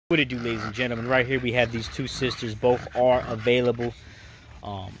What it do, ladies and gentlemen? Right here we have these two sisters. Both are available.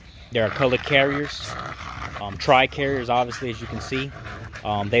 They are color carriers, tri-carriers, obviously, as you can see.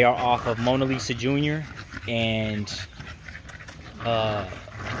 They are off of Mona Lisa Jr. and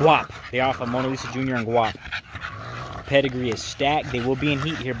Guap. They are off of Mona Lisa Jr. and Guap. Pedigree is stacked. They will be in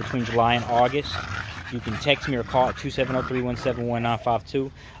heat here between July and August. You can text me or call at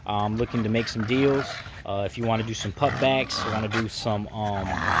 270-317-1952. I'm looking to make some deals. If you want to do some putbacks, you want to do some,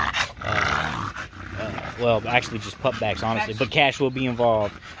 well, actually just putbacks, honestly, but cash will be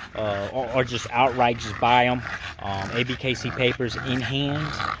involved, or just outright just buy them. ABKC papers in hand.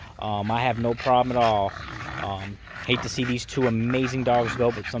 I have no problem at all. Hate to see these two amazing dogs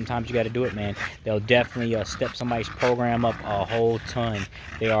go, but sometimes you got to do it, man. They'll definitely step somebody's program up a whole ton.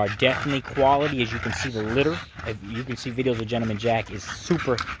 They are definitely quality. As you can see, the litter, if you can see videos of Gentleman Jack, is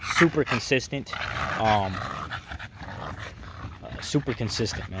super consistent. Super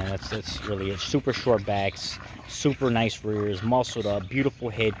consistent, man. That's really it. Super short backs, super nice rears, muscled up,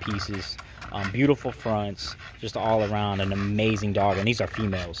 beautiful head pieces, beautiful fronts, just all around an amazing dog. And these are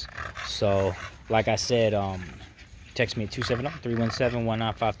females. So, like I said, text me at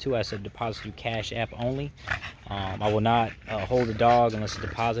 270-317-1952. I said deposit through Cash App only. I will not hold the dog unless the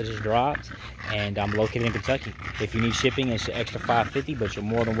deposit is dropped. And I'm located in Kentucky. If you need shipping, it's an extra $5.50, but you're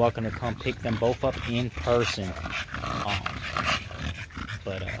more than welcome to come pick them both up in person.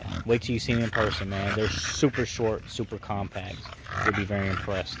 But wait till you see me in person, man. They're super short, super compact. You'll be very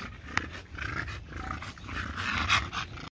impressed.